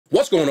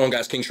What's going on,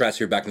 guys? King Strats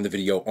here, back in the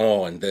video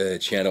on the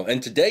channel.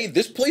 And today,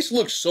 this place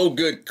looks so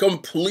good,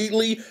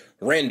 completely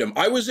random.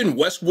 I was in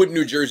Westwood,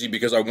 New Jersey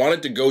because I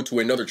wanted to go to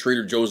another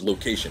Trader Joe's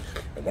location.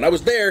 And when I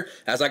was there,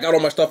 as I got all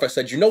my stuff, I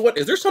said, you know what?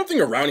 Is there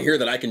something around here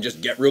that I can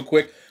just get real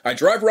quick? I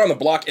drive around the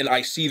block and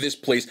I see this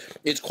place.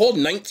 It's called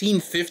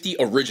 1950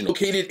 Original,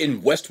 located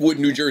in Westwood,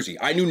 New Jersey.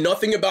 I knew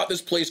nothing about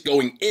this place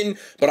going in,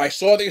 but I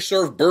saw they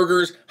serve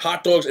burgers,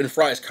 hot dogs, and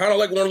fries. Kind of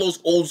like one of those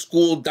old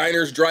school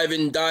diners,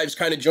 drive-in dives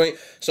kind of joint.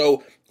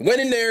 So went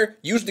in there,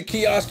 used the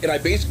kiosk, and I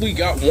basically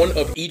got one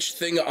of each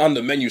thing on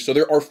the menu. So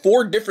there are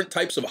 4 different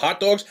types of hot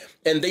dogs,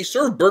 and they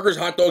serve burgers,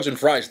 hot dogs, and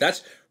fries.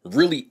 That's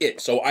really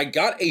it. So I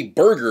got a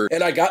burger,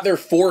 and I got their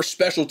 4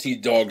 specialty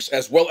dogs,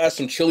 as well as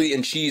some chili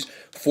and cheese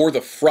for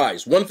the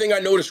fries. One thing I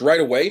noticed right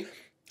away,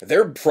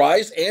 their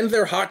fries and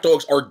their hot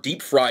dogs are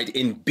deep fried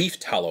in beef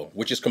tallow,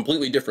 which is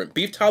completely different.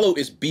 Beef tallow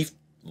is beef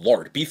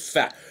lard, beef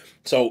fat.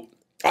 So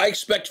I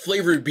expect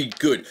flavor to be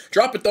good.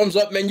 Drop a thumbs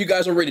up, man. You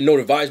guys already know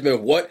the vibes,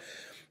 man. What?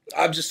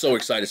 I'm just so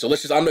excited. So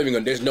let's just, I'm not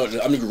even gonna, I'm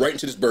gonna go right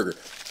into this burger.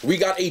 We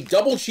got a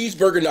double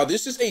cheeseburger. Now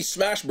this is a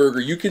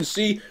Smashburger. You can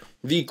see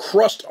the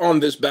crust on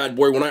this bad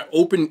boy when I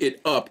open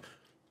it up.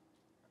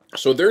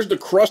 So there's the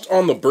crust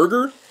on the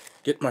burger.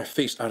 Get my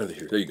face out of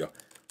here. There you go.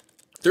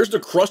 There's the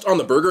crust on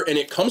the burger, and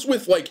it comes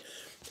with like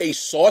a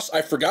sauce.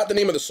 I forgot the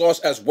name of the sauce,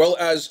 as well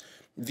as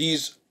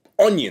these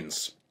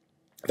onions.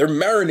 They're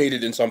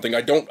marinated in something.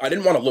 I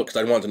didn't want to look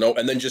because I wanted to know.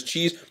 And then just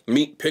cheese,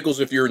 meat,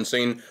 pickles if you're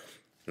insane.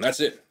 And that's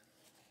it.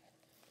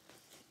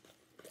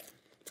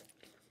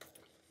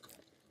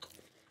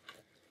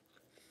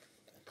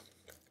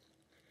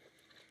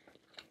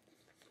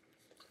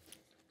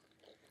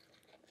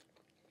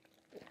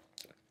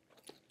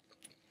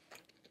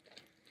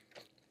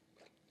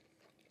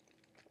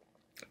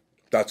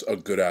 That's a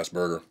good-ass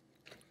burger.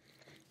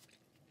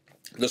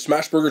 The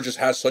Smashburger just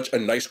has such a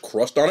nice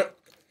crust on it.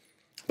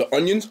 The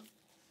onions.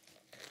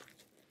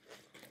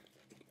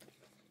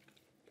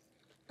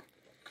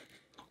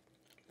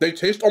 They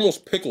taste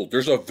almost pickled.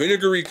 There's a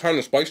vinegary kind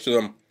of spice to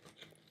them.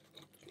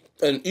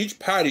 And each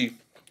patty,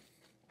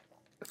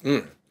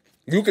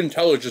 you can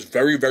tell it's just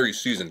very, very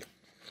seasoned.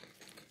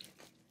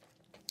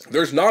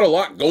 There's not a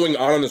lot going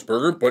on this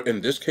burger, but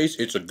in this case,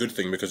 it's a good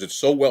thing because it's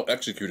so well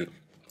executed.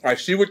 I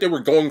see what they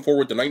were going for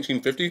with the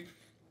 1950.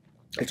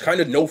 It's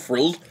kind of no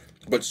frills,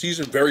 but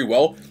seasoned very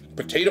well.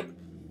 Potato.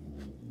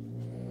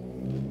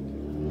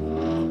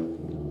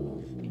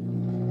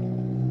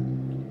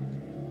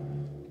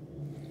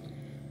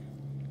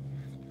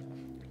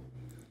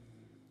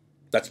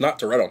 That's not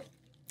Toretto.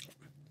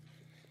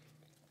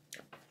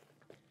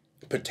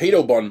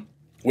 Potato bun,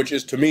 which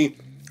is to me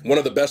one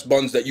of the best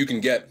buns that you can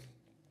get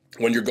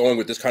when you're going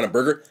with this kind of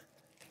burger.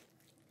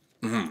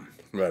 Man,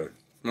 let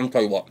me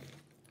tell you what.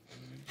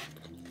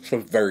 It's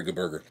a very good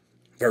burger.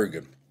 Very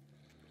good.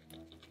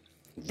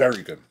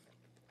 Very good.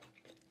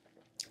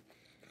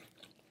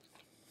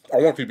 I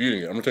want to keep eating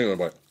it. I'm going to take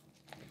another bite.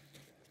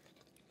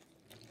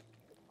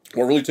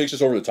 What really takes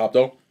us over the top,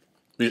 though,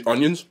 these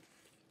onions.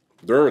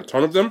 There are a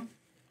ton of them.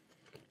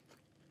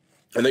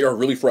 And they are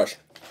really fresh.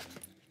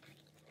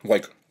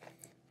 Like,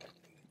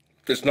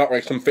 it's not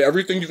like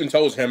everything you can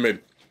tell is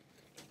handmade.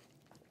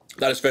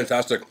 That is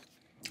fantastic.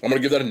 I'm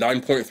going to give that a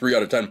 9.3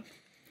 out of 10.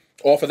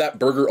 Off of that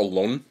burger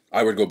alone,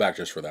 I would go back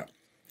just for that.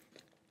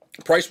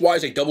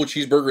 Price-wise, a double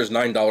cheeseburger is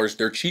 $9.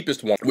 Their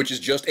cheapest one, which is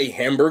just a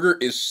hamburger,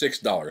 is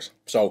 $6.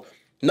 So,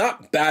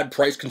 not bad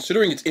price,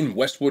 considering it's in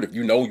Westwood. If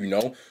you know, you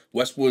know.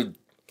 Westwood,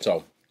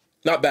 so,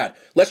 not bad.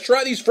 Let's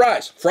try these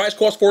fries. Fries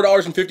cost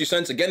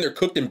 $4.50. Again, they're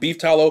cooked in beef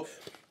tallow,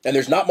 and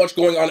there's not much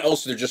going on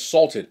else. They're just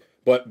salted.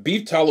 But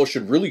beef tallow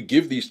should really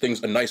give these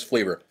things a nice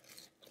flavor.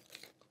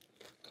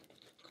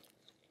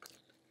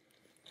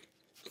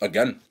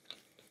 Again,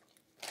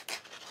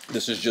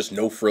 this is just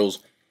no frills,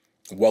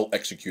 well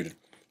executed.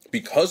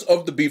 Because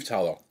of the beef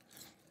tallow,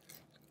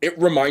 it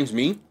reminds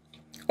me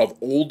of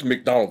old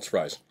McDonald's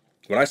fries.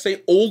 When I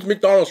say old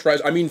McDonald's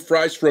fries, I mean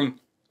fries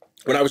from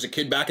when I was a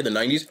kid back in the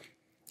 90s.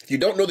 If you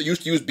don't know, they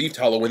used to use beef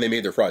tallow when they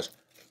made their fries.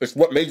 It's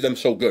what made them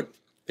so good.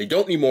 They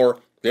don't anymore.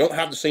 They don't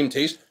have the same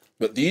taste,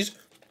 but these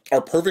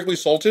are perfectly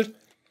salted.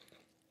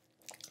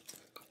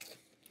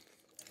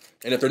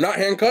 And if they're not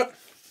hand cut,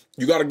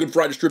 you got a good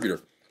fry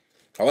distributor.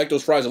 I like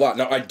those fries a lot.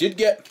 Now, I did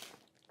get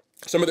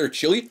some of their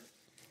chili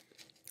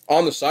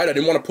on the side. I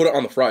didn't want to put it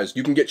on the fries.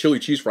 You can get chili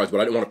cheese fries, but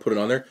I didn't want to put it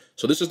on there.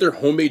 So this is their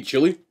homemade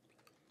chili.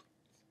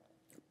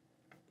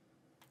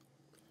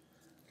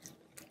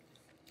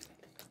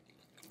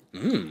 A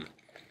little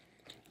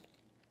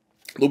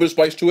bit of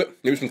spice to it.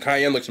 Maybe some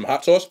cayenne, like some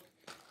hot sauce.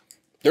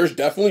 There's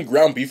definitely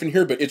ground beef in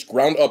here, but it's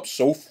ground up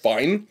so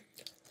fine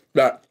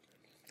that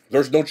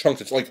there's no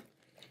chunks. It's like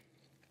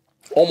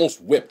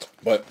almost whipped,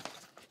 but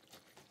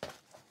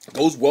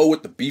goes well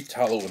with the beef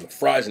tallow and the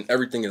fries and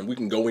everything. And we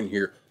can go in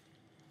here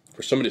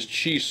for some of this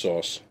cheese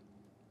sauce.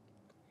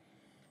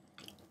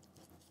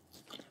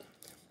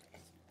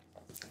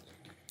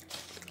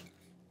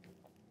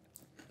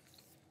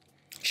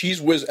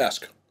 Cheese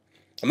Whiz-esque.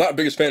 I'm not the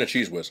biggest fan of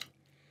Cheese Whiz.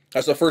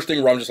 That's the first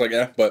thing where I'm just like,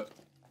 but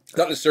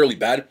not necessarily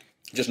bad.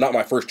 Just not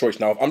my first choice.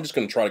 Now, I'm just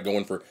going to try to go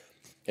in for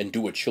and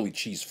do a chili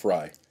cheese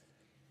fry.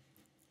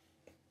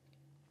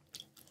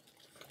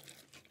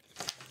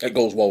 It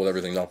goes well with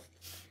everything, though.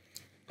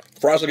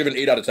 Fries, I'll give it an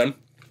 8 out of 10.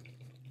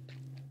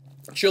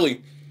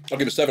 Chili, I'll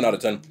give it a 7 out of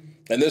 10.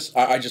 And this,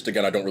 I just,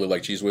 again, I don't really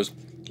like Cheese Whiz.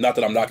 Not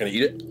that I'm not going to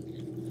eat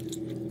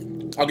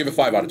it. I'll give it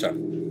 5 out of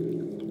 10.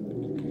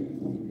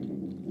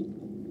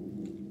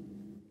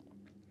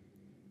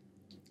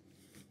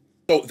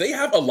 So they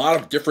have a lot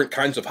of different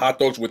kinds of hot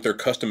dogs with their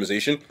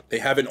customization. They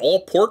have an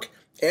all pork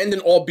and an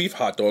all beef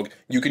hot dog.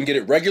 You can get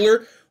it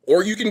regular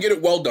or you can get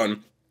it well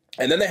done.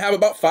 And then they have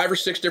about 5 or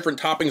 6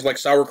 different toppings like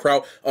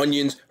sauerkraut,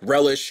 onions,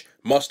 relish,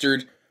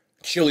 mustard,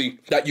 chili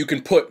that you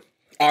can put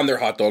on their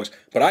hot dogs.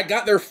 But I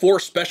got their 4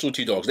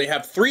 specialty dogs. They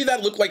have 3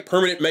 that look like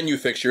permanent menu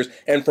fixtures.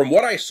 And from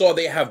what I saw,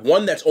 they have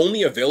one that's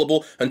only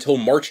available until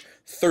March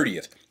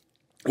 30th.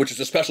 Which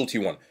is a specialty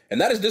one. And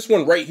that is this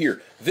one right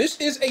here. This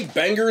is a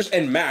bangers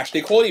and mash.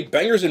 They call it a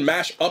bangers and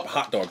mash up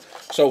hot dog.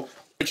 So,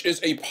 which is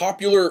a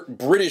popular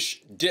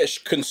British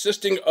dish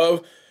consisting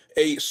of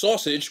a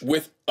sausage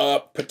with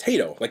a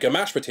potato, like a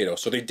mashed potato.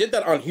 So they did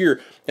that on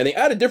here, and they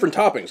added different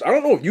toppings. I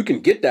don't know if you can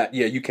get that.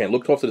 Yeah, you can.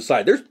 Look off to the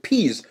side. There's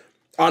peas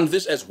on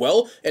this as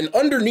well, and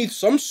underneath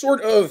some sort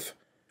of...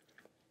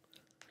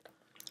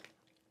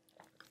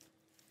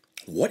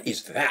 What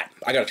is that?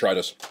 I gotta try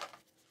this.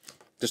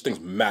 This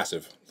thing's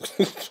massive.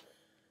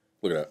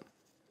 Look at that.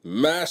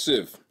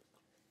 Massive.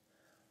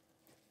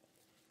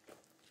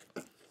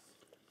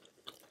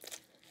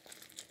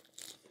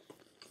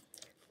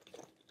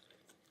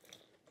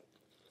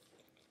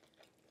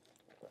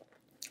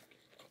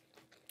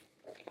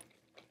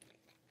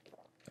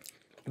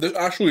 This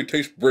actually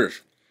tastes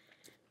British.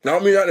 Now, I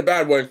don't mean that in a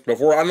bad way.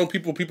 Before, I know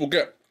people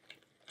get.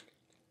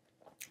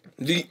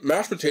 The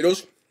mashed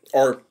potatoes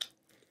are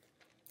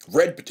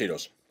red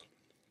potatoes.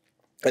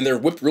 And they're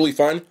whipped really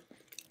fine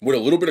with a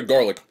little bit of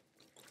garlic.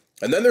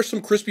 And then there's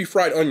some crispy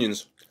fried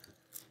onions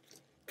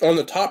on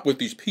the top with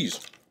these peas.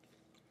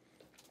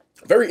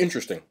 Very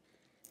interesting.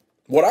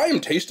 What I am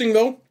tasting,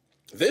 though,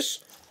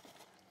 this...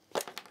 I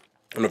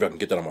don't know if I can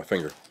get that on my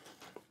finger.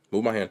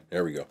 Move my hand.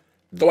 There we go.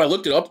 Though I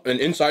looked it up, and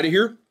inside of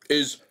here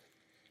is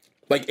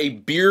like a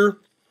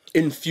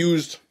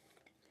beer-infused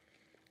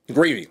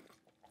gravy.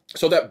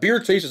 So that beer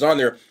taste is on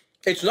there.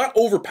 It's not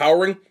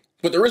overpowering,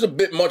 but there is a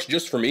bit much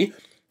just for me.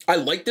 I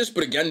like this,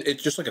 but again,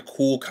 it's just like a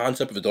cool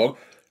concept of a dog,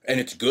 and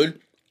it's good,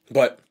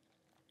 but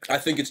I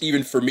think it's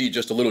even for me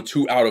just a little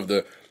too out of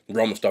the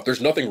realm of stuff. There's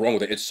nothing wrong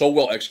with it. It's so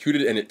well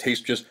executed, and it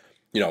tastes just,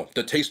 you know,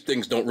 the taste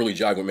things don't really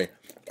jive with me.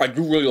 I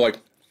do really like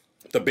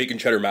the bacon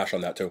cheddar mash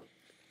on that, too.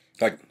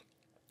 Like,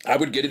 I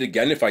would get it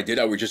again. If I did,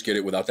 I would just get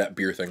it without that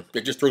beer thing.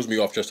 It just throws me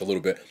off just a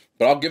little bit,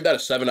 but I'll give that a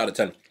 7 out of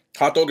 10.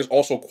 Hot dog is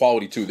also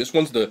quality, too. This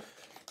one's the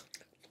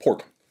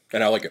pork,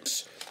 and I like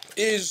it.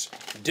 Is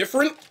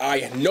different.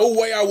 No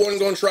way I wasn't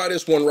going to try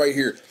this one right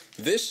here.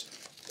 This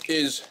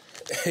is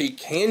a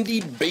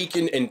candied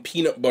bacon and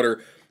peanut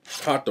butter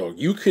hot dog.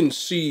 You can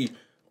see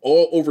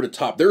all over the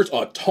top. There's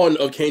a ton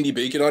of candy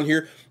bacon on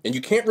here, and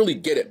you can't really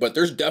get it, but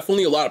there's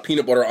definitely a lot of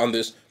peanut butter on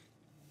this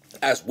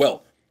as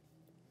well.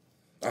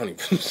 I don't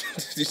even...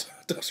 These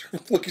hot dogs are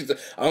looking...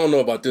 I don't know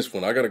about this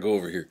one. I got to go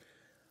over here.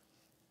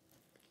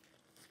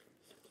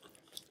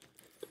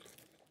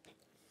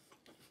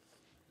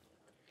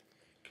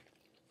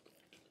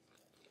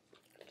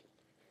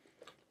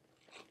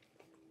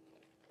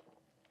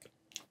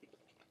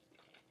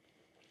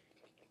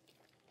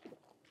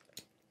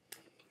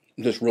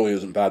 This really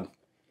isn't bad.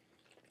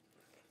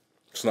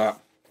 It's not.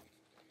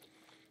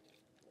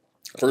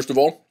 First of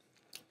all,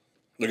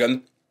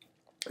 again,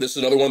 this is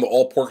another one of the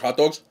all-pork hot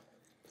dogs.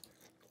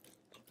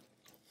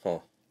 Huh.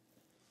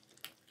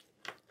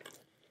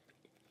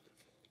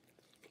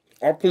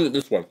 I'll put it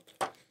this way.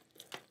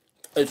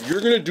 If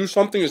you're going to do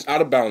something that's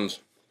out of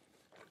bounds,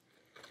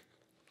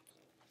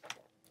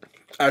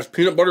 as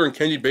peanut butter and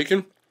candied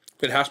bacon,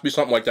 it has to be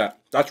something like that.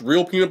 That's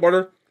real peanut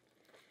butter,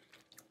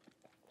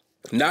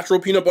 natural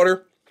peanut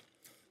butter.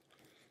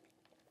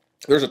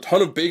 There's a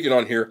ton of bacon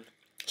on here,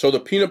 so the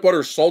peanut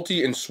butter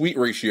salty and sweet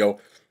ratio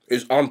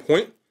is on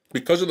point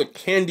because of the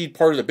candied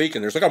part of the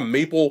bacon. There's like a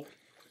maple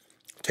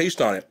taste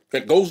on it.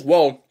 It goes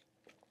well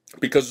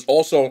because it's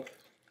also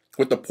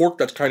with the pork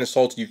that's kind of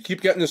salty. You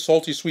keep getting this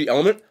salty sweet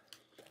element.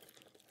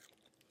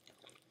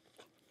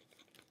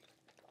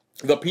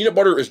 The peanut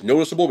butter is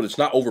noticeable, but it's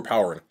not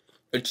overpowering.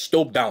 It's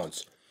still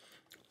balanced.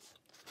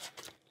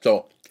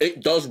 So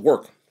it does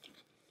work.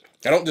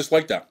 I don't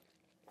dislike that.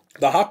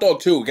 The hot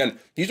dog, too, again,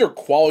 these are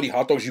quality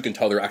hot dogs. You can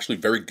tell they're actually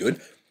very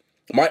good.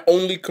 My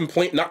only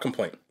complaint, not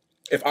complaint,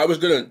 if I was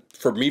going to,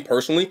 for me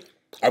personally,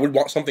 I would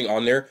want something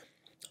on there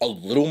a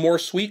little more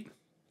sweet.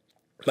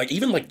 Like,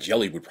 even like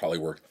jelly would probably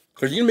work.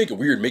 Because you can make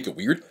it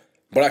weird.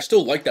 But I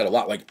still like that a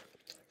lot. Like,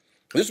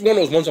 this is one of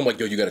those ones I'm like,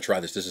 yo, you got to try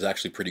this. This is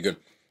actually pretty good.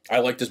 I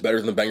like this better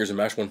than the Bangers and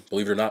Mash one,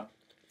 believe it or not.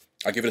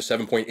 I give it a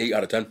 7.8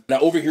 out of 10. Now,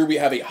 over here, we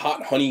have a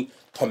hot honey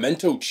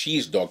pimento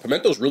cheese dog.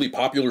 Pimento's really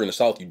popular in the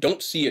South. You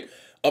don't see it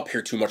up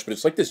here too much, but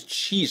it's like this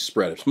cheese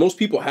spread. Most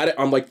people had it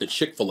on like the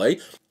Chick-fil-A.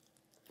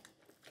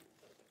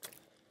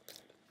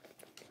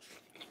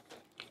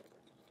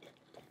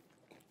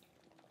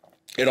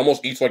 It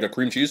almost eats like a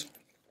cream cheese.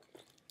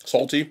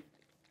 Salty.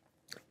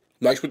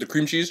 Nice with the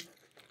cream cheese.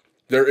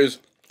 There is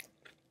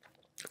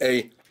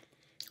a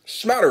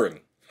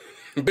smattering,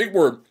 big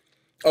word,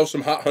 of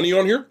some hot honey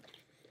on here.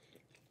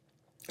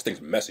 This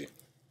thing's messy.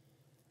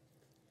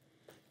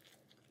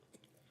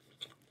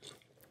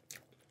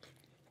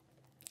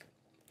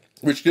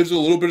 Which gives it a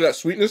little bit of that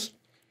sweetness.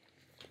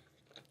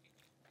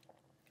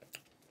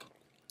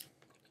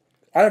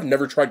 I have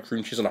never tried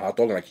cream cheese on a hot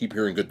dog, and I keep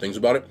hearing good things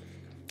about it.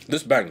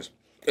 This bangs.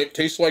 It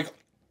tastes like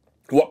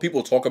what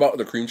people talk about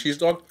with a cream cheese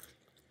dog,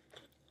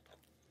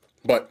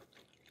 but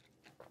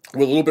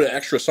with a little bit of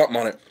extra something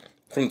on it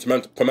from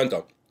the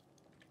pimento.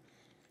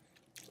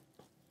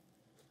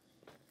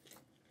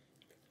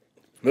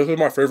 This is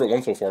my favorite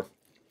one so far.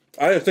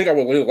 I didn't think I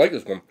would really like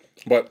this one,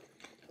 but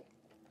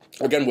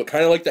again, what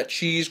kind of like that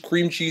cheese,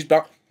 cream cheese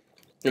back.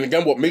 And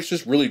again, what makes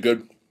this really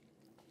good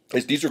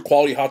is these are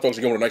quality hot dogs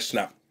again with a nice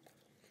snap.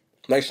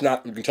 Nice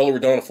snap. You can tell they were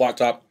done on a flat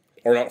top,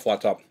 or not a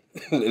flat top,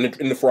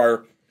 in the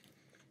fryer.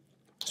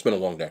 It's been a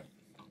long day.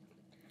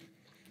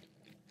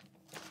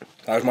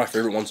 That was my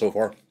favorite one so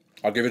far.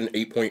 I'll give it an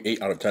 8.8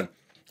 out of 10.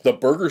 The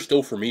burger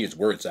still for me is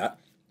where it's at,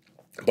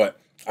 but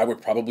I would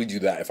probably do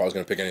that if I was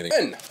going to pick anything.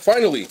 And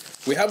finally,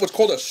 we have what's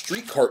called a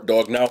street cart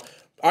dog. Now,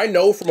 I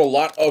know from a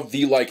lot of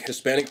the like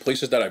Hispanic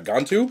places that I've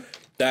gone to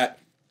that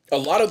a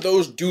lot of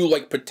those do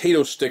like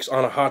potato sticks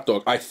on a hot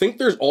dog. I think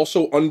there's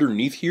also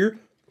underneath here,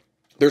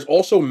 there's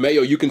also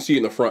mayo. You can see it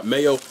in the front,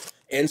 mayo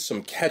and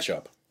some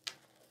ketchup.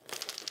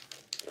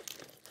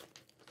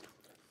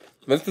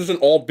 This is an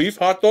all beef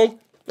hot dog,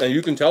 and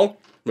you can tell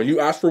when you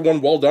ask for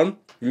one well done,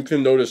 you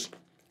can notice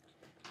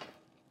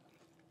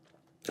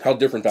how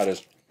different that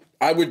is.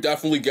 I would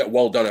definitely get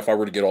well done if I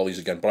were to get all these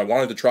again, but I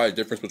wanted to try a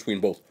difference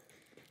between both.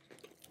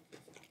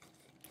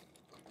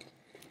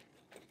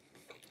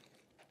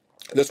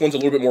 This one's a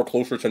little bit more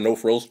closer to no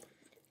frills.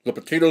 The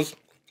potatoes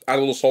add a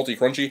little salty,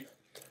 crunchy.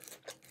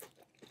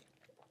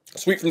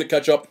 Sweet from the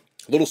ketchup.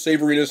 A little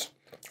savoriness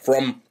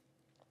from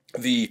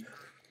the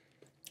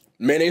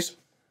mayonnaise.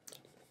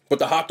 But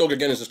the hot dog,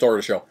 again, is the star of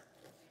the show.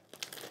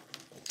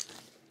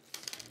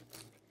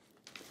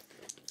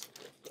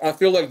 I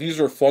feel like these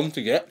are fun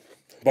to get,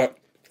 but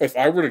if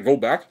I were to go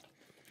back,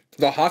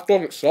 the hot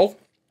dog itself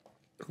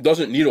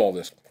doesn't need all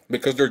this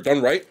because they're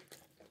done right.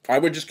 I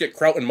would just get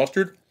kraut and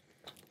mustard,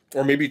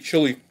 or maybe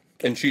chili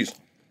and cheese,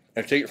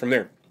 and take it from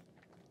there.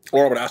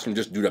 Or I would ask them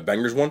just do that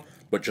bangers one,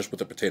 but just with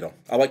the potato.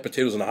 I like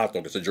potatoes in a hot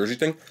dog. It's a Jersey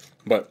thing.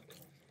 But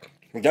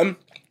again,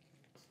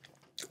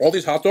 all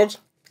these hot dogs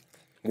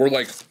were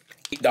like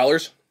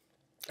 $8,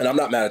 and I'm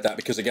not mad at that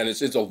because again,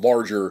 it's a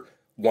larger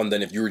one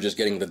than if you were just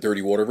getting the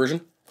dirty water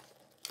version.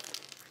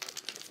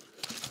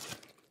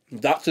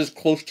 That's as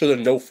close to the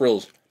no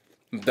frills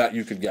that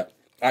you could get.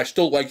 I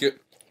still like it.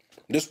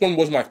 This one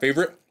was my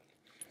favorite,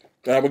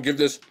 and I would give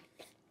this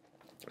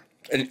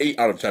an 8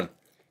 out of 10.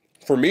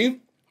 For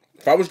me,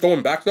 if I was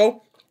going back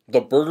though,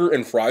 the burger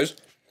and fries,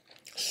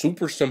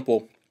 super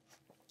simple,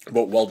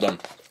 but well done.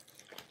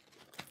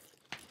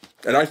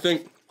 And I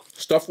think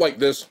stuff like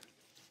this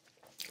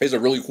is a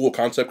really cool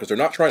concept because they're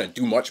not trying to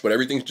do much, but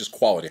everything's just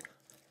quality.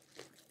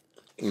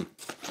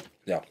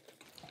 Yeah.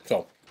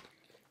 So,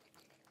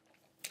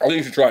 I think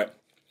you should try it.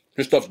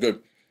 This stuff's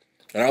good.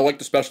 And I like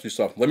the specialty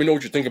stuff. Let me know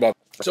what you think about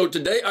it. So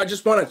today, I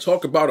just want to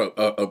talk about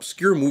an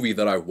obscure movie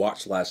that I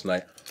watched last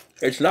night.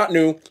 It's not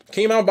new.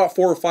 Came out about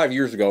 4 or 5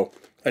 years ago.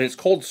 And it's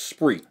called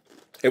Spree.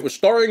 It was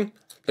starring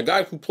the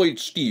guy who played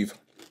Steve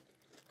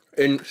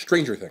in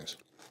Stranger Things.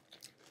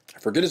 I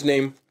forget his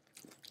name.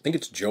 I think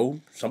it's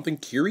Joe something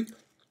Keery.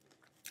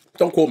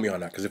 Don't quote me on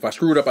that, because if I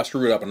screw it up, I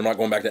screw it up, and I'm not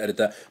going back to edit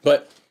that.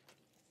 But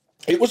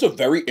it was a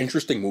very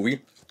interesting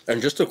movie,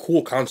 and just a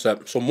cool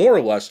concept. So more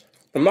or less,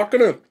 I'm not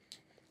going to...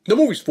 The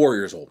movie's 4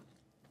 years old.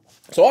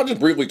 So I'll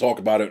just briefly talk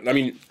about it. I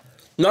mean,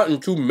 not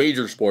in too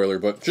major spoiler,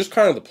 but just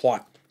kind of the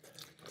plot.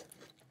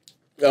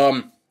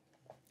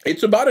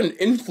 It's about an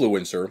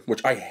influencer,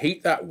 which I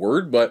hate that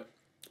word, but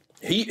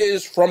he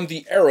is from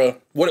the era,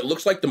 what it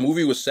looks like the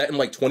movie was set in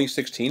like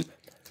 2016.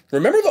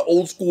 Remember the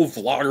old school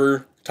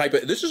vlogger type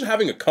of... This is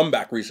having a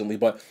comeback recently,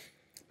 but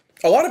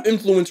a lot of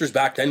influencers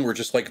back then were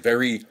just like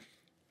very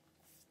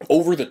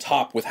over the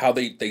top with how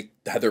they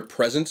had their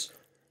presence.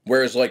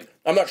 Whereas like,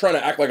 I'm not trying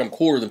to act like I'm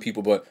cooler than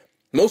people, but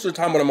most of the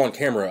time when I'm on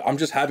camera, I'm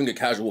just having a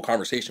casual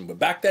conversation. But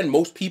back then,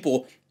 most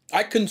people...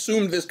 I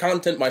consumed this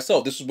content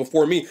myself. This was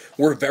before me.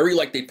 We're very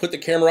like, they put the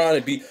camera on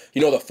and be, you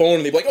know, the phone,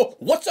 and they'd be like, oh,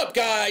 what's up,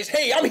 guys?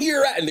 Hey, I'm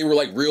here. And they were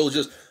like real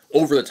just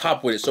over the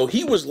top with it. So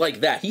he was like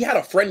that. He had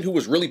a friend who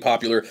was really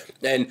popular,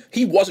 and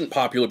he wasn't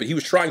popular, but he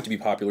was trying to be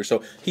popular.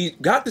 So he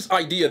got this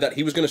idea that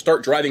he was going to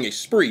start driving a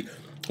Spree,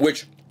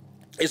 which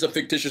is a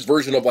fictitious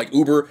version of like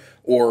Uber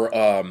or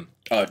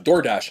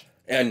DoorDash.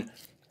 And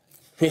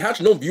he has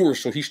no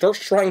viewers, so he starts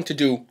trying to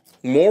do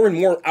more and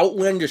more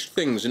outlandish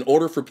things in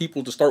order for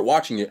people to start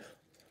watching it.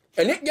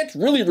 And it gets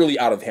really, really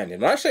out of hand.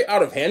 And when I say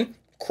out of hand,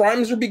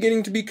 crimes are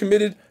beginning to be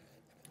committed.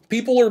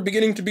 People are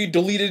beginning to be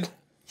deleted.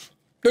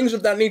 Things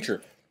of that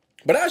nature.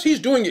 But as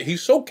he's doing it,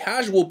 he's so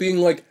casual being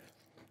like,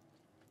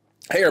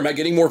 hey, am I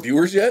getting more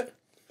viewers yet?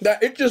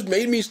 that it just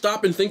made me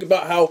stop and think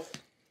about how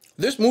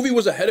this movie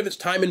was ahead of its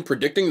time in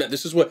predicting that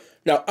this is what...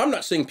 Now, I'm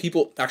not saying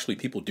people... Actually,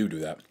 people do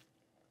that.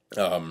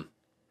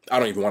 I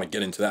don't even want to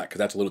get into that because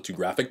that's a little too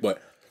graphic,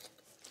 but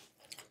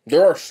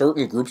there are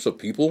certain groups of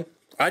people.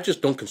 I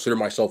just don't consider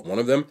myself one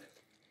of them.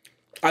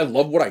 I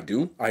love what I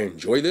do. I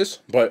enjoy this,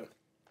 but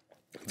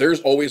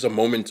there's always a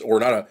moment, or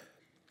not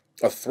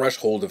a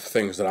threshold of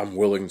things that I'm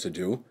willing to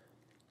do,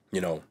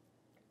 you know.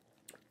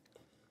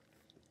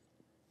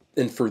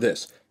 And for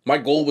this, my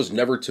goal was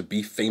never to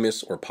be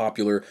famous or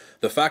popular.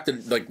 The fact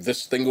that, like,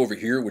 this thing over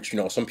here, which, you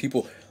know, some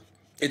people,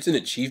 it's an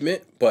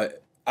achievement,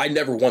 but I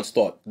never once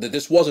thought that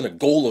this wasn't a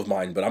goal of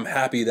mine, but I'm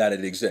happy that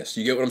it exists.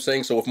 You get what I'm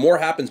saying? So if more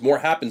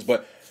happens,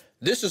 but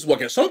this is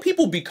what, some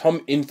people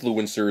become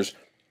influencers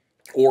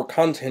or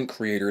content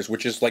creators,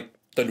 which is like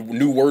the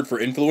new word for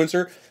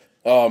influencer.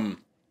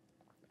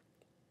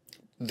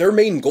 Their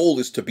main goal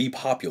is to be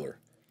popular.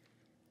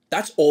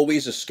 That's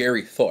always a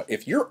scary thought.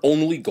 If your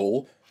only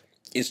goal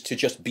is to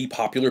just be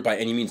popular by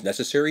any means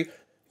necessary,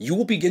 you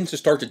will begin to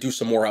start to do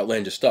some more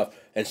outlandish stuff.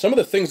 And some of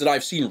the things that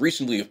I've seen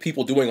recently of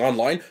people doing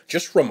online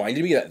just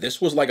reminded me that this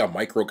was like a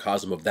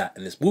microcosm of that.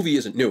 And this movie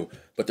isn't new,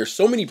 but there's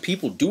so many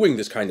people doing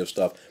this kind of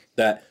stuff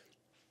that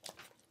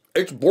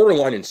it's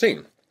borderline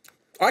insane.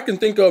 I can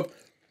think of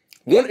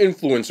one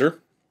influencer,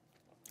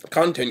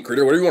 content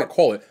creator, whatever you want to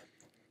call it.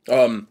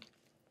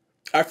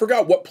 I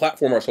forgot what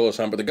platform I saw this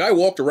on, but the guy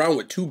walked around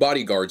with 2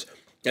 bodyguards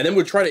and then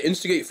would try to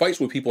instigate fights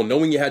with people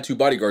knowing you had 2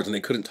 bodyguards and they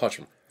couldn't touch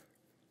him.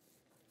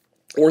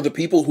 Or the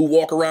people who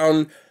walk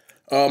around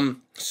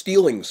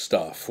stealing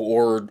stuff,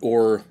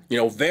 or you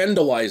know,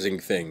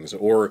 vandalizing things,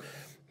 or,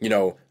 you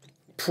know,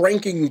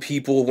 pranking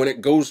people when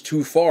it goes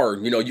too far.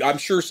 You know, I'm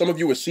sure some of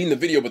you have seen the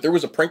video, but there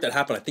was a prank that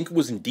happened, I think it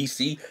was in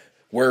DC,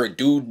 where a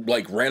dude,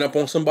 like, ran up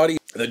on somebody.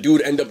 The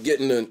dude ended up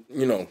getting the,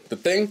 you know, the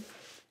thing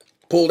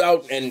pulled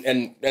out and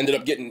ended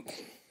up getting...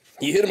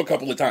 He hit him a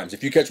couple of times.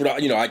 If you catch what I...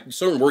 You know,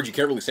 certain words you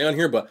can't really say on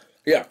here, but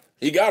yeah,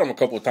 he got him a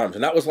couple of times.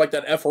 And that was like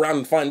that F around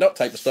and find out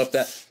type of stuff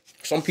that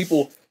some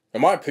people, in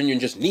my opinion,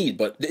 just need.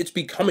 But it's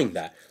becoming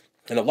that.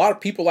 And a lot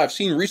of people I've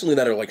seen recently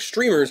that are like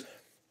streamers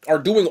are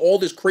doing all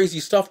this crazy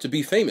stuff to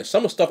be famous.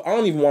 Some of the stuff I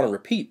don't even want to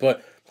repeat.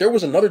 But there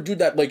was another dude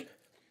that, like,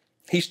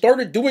 he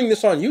started doing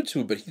this on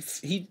YouTube, but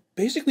he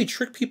basically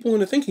tricked people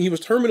into thinking he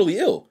was terminally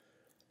ill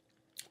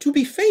to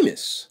be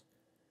famous.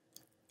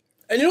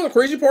 And you know what the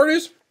crazy part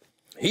is?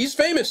 He's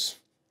famous.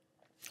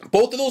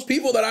 Both of those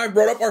people that I've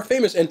brought up are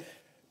famous. And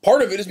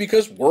part of it is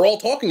because we're all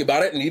talking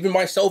about it, and even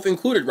myself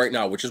included right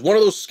now, which is one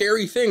of those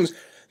scary things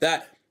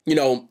that, you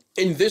know,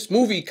 in this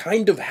movie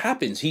kind of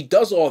happens. He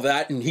does all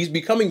that, and he's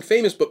becoming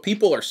famous, but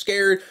people are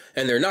scared,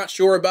 and they're not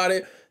sure about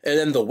it. And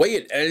then the way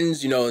it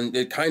ends, you know, and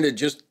it kind of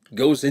just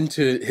goes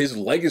into his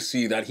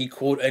legacy that he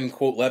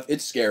quote-unquote left.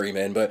 It's scary,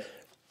 man, but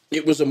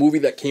it was a movie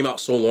that came out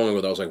so long ago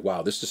that I was like,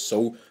 wow, this is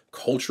so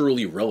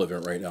culturally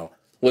relevant right now.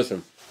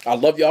 Listen, I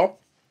love y'all.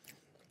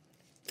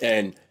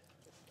 And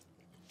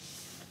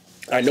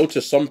I know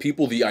to some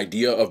people the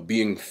idea of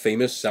being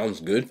famous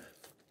sounds good,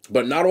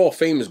 but not all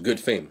fame is good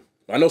fame.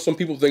 I know some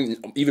people think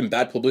even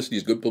bad publicity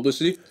is good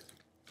publicity.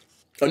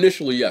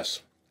 Initially,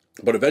 yes.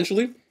 But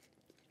eventually,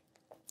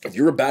 if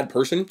you're a bad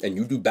person and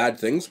you do bad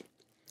things,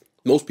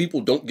 most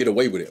people don't get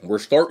away with it. We're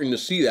starting to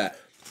see that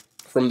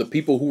from the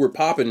people who were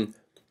popping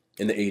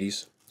in the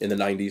 80s, in the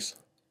 90s,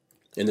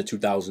 in the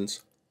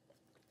 2000s.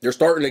 They're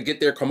starting to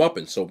get their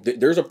comeuppance. So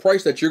there's a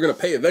price that you're going to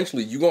pay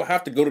eventually. You're going to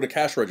have to go to the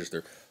cash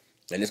register.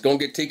 And it's going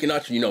to get taken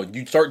out. You know,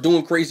 you start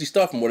doing crazy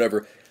stuff and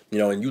whatever. You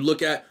know, and you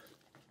look at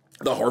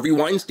the Harvey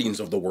Weinsteins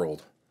of the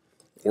world.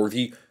 Or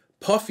the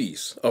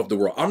Puffies of the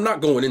world. I'm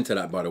not going into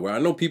that, by the way. I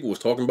know people was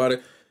talking about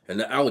it. And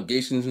the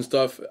allegations and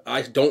stuff.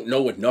 I don't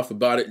know enough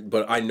about it.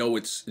 But I know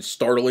it's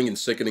startling and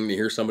sickening to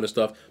hear some of the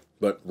stuff.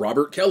 But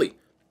Robert Kelly.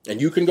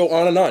 And you can go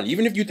on and on.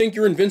 Even if you think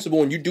you're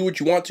invincible and you do what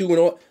you want to and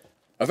all.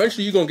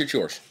 Eventually you're going to get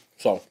yours.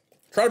 So,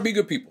 try to be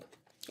good people.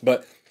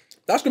 But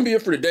that's going to be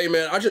it for today,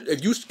 man.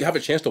 If you have a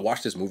chance to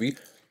watch this movie,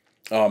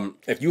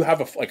 if you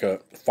have a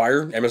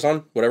Fire,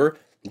 Amazon, whatever,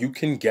 you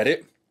can get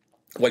it,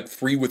 like,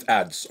 free with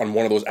ads on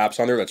one of those apps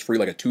on there that's free,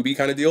 like a Tubi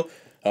kind of deal.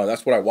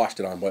 That's what I watched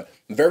it on. But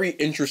very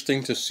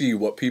interesting to see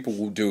what people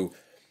will do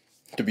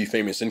to be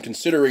famous. And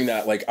considering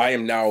that, like, I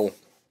am now,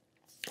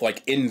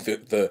 like, in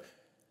the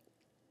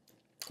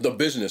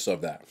business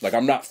of that. Like,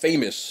 I'm not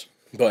famous,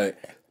 but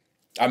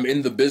I'm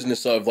in the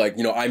business of, like,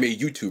 you know, I'm a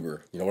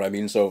YouTuber. You know what I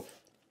mean? So,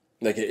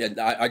 like,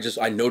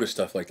 I noticed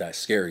stuff like that. It's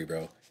scary,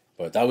 bro.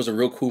 But that was a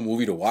real cool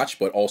movie to watch,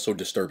 but also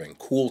disturbing.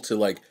 Cool to,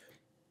 like,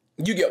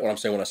 you get what I'm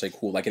saying when I say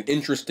cool. Like, an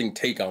interesting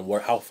take on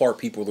how far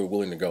people are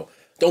willing to go.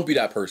 Don't be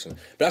that person.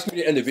 But that's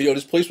going to end the video.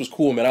 This place was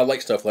cool, man. I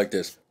like stuff like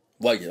this.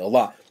 Like it a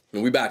lot.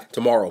 And we back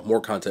tomorrow. More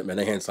content, man.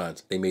 The hand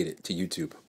signs. They made it to YouTube.